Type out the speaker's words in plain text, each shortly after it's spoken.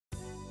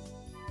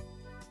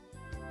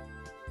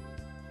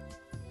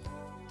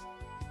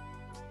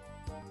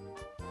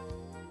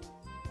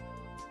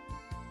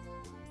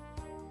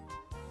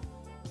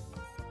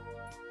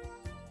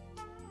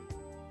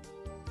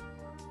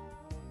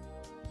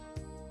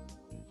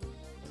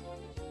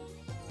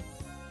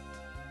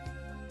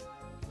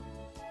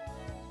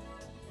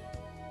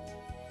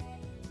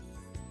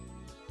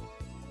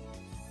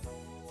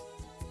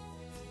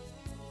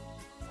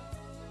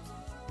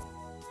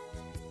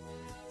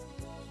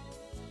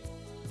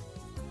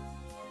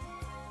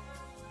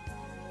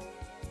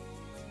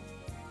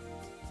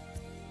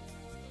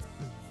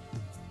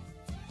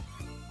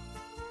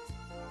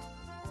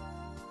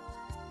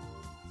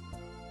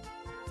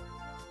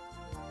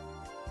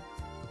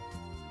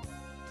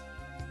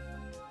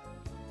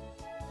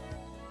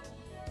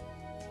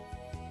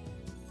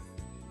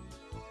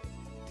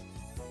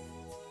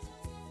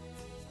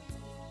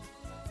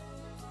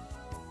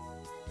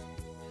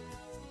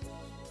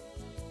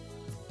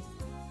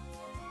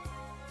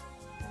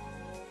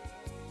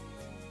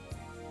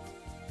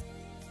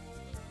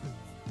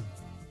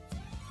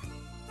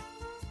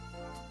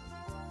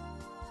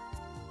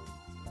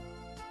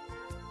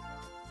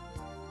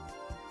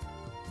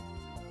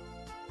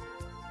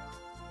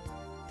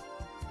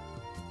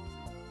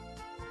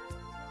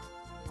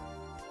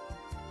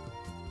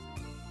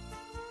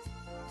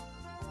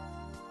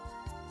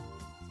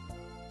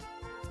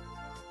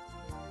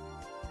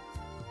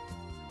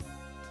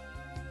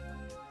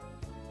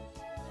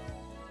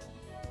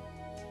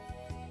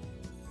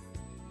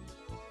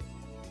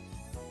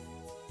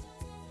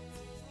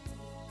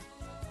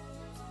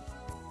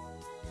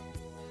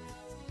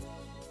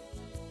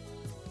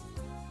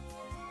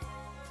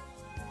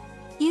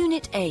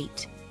Unit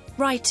 8,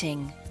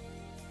 Writing.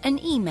 An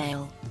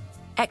email.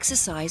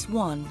 Exercise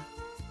 1.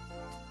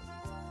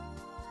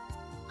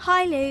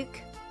 Hi Luke,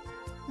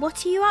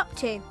 what are you up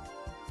to?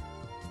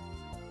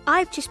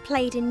 I've just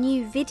played a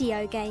new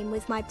video game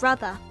with my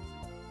brother.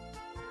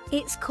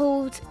 It's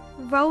called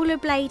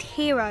Rollerblade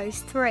Heroes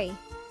 3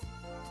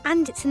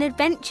 and it's an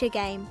adventure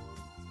game.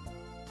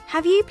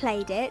 Have you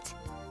played it?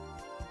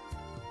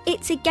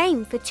 It's a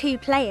game for 2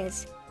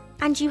 players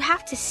and you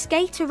have to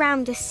skate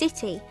around a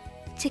city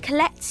to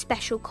collect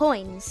special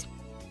coins.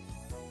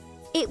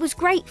 It was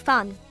great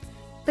fun,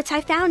 but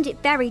I found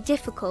it very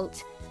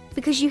difficult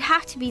because you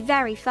have to be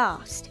very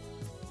fast.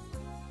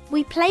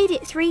 We played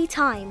it 3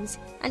 times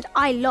and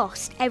I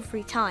lost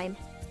every time.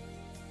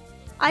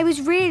 I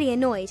was really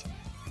annoyed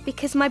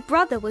because my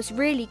brother was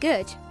really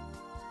good.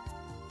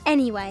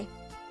 Anyway,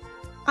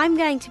 I'm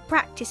going to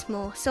practice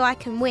more so I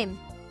can win.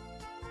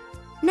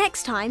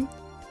 Next time,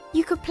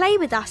 you could play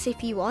with us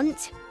if you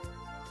want.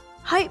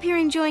 Hope you're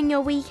enjoying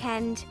your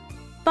weekend.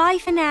 Bye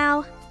for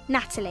now,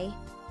 Natalie.